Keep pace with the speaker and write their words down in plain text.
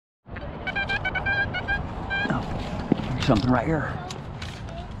Something right here.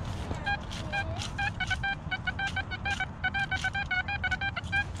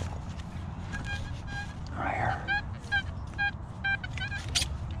 Right here.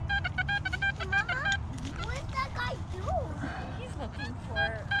 Mama, what's that guy doing? He's looking for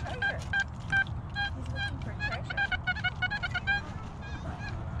treasure. He's looking for treasure.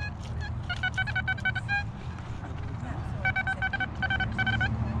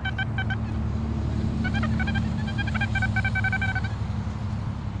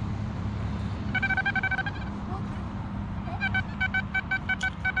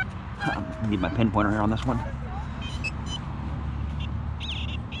 I need my pinpointer here on this one.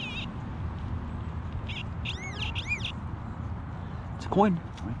 It's a coin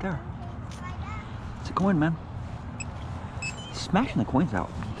right there. It's a coin, man. Smashing the coins out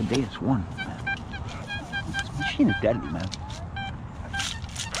the day it's won, man. This machine is deadly, man.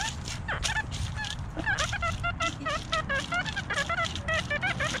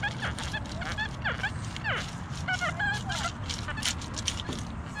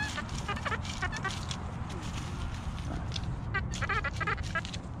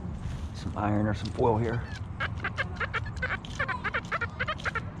 Some iron or some foil here.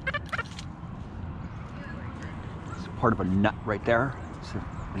 It's part of a nut right there.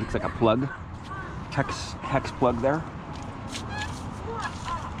 It looks like a plug. Hex plug there.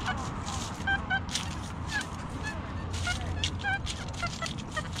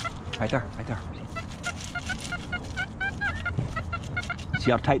 Right there, right there.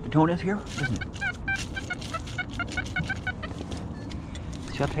 See how tight the tone is here? Isn't it?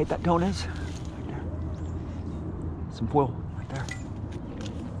 See how tight that tone is? Right there. Some foil right there.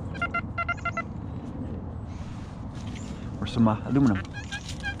 Or some aluminum.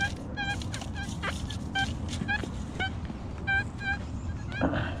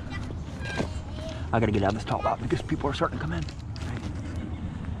 I gotta get out of this top lot because people are starting to come in.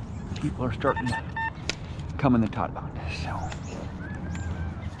 People are starting to come in the top lot, so.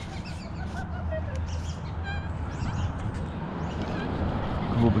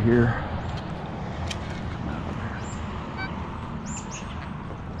 Over here. Come out over here.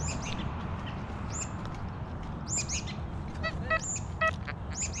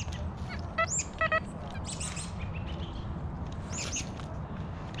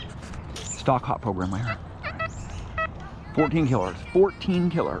 Stock hot program right here. 14 killers. 14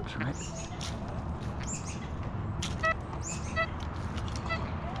 killers, right?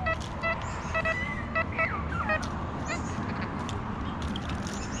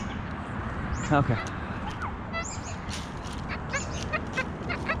 Okay.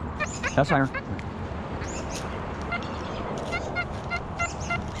 That's iron.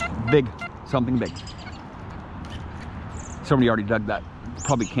 Big. Something big. Somebody already dug that.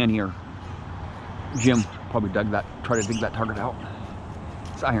 Probably Kenny or Jim probably dug that, tried to dig that target out.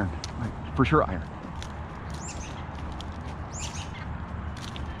 It's iron. Right. For sure iron.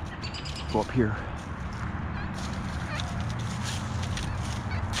 Go up here.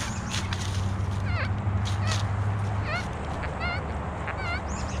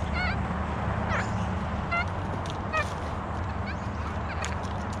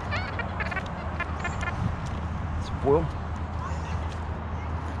 Foil.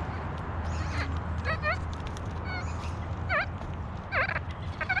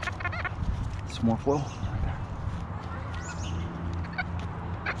 Some more foil right there.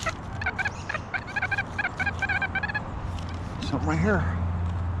 Something right here.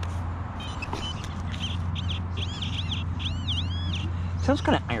 Sounds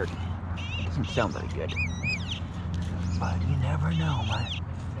kind of irony. Doesn't sound very good. But you never know, man.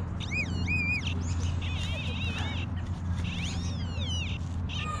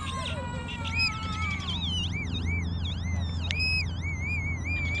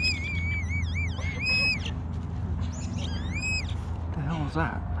 What's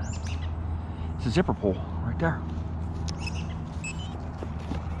that? It's a zipper pull right there.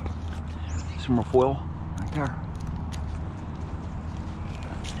 Some more foil right there.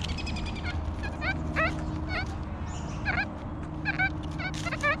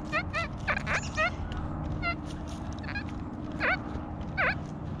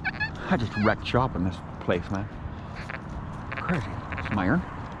 I just wrecked shop in this place, man. Crazy. Some iron.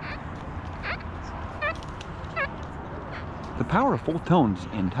 The power of full tones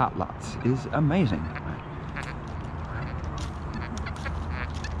in top lots is amazing.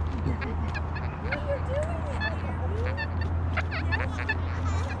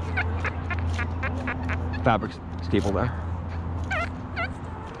 Fabric staple there.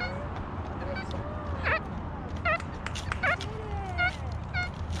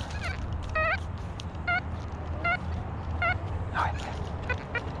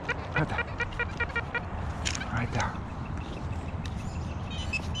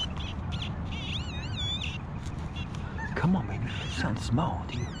 small,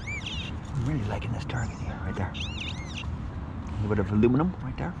 dude. I'm really liking this target here, right there. A little bit of aluminum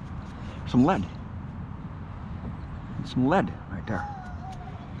right there. Some lead. And some lead right there.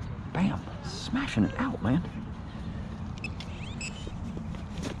 Bam. Smashing it out, man.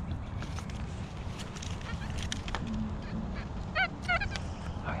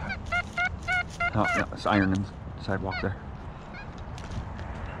 Oh, yeah. Oh, yeah, it's iron in the sidewalk there.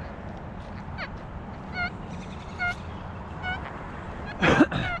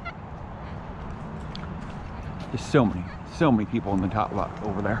 There's so many people in the top lot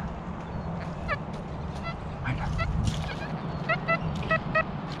over there. Right there.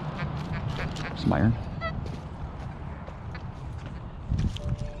 Some iron.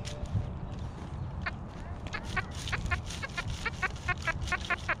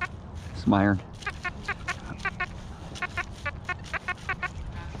 Some iron.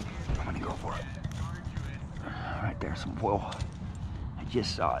 I'm gonna go for it. Right there, some foil. I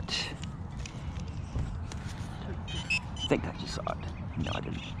just saw it. I think I just saw it. No, I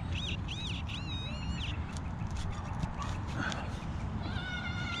didn't.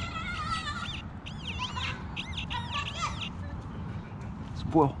 Some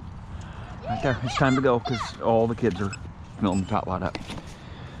foil. Right there. It's time to go because all the kids are filling the top lot up.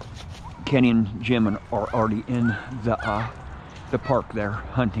 Kenny and Jim are already in the park there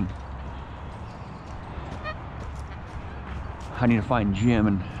hunting. I need to find Jim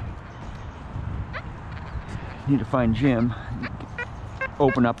and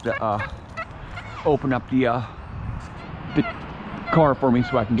open up the car for me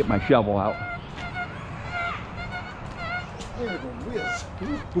so I can get my shovel out.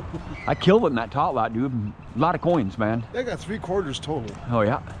 I killed it in that tot lot, dude. A lot of coins, man. I got 3/4 total. Oh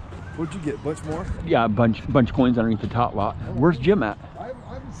yeah. What'd you get? A bunch more? Yeah, a bunch of coins underneath the tot lot. Where's Jim at? I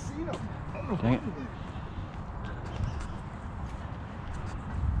haven't seen him. I don't know Dang it. where he is.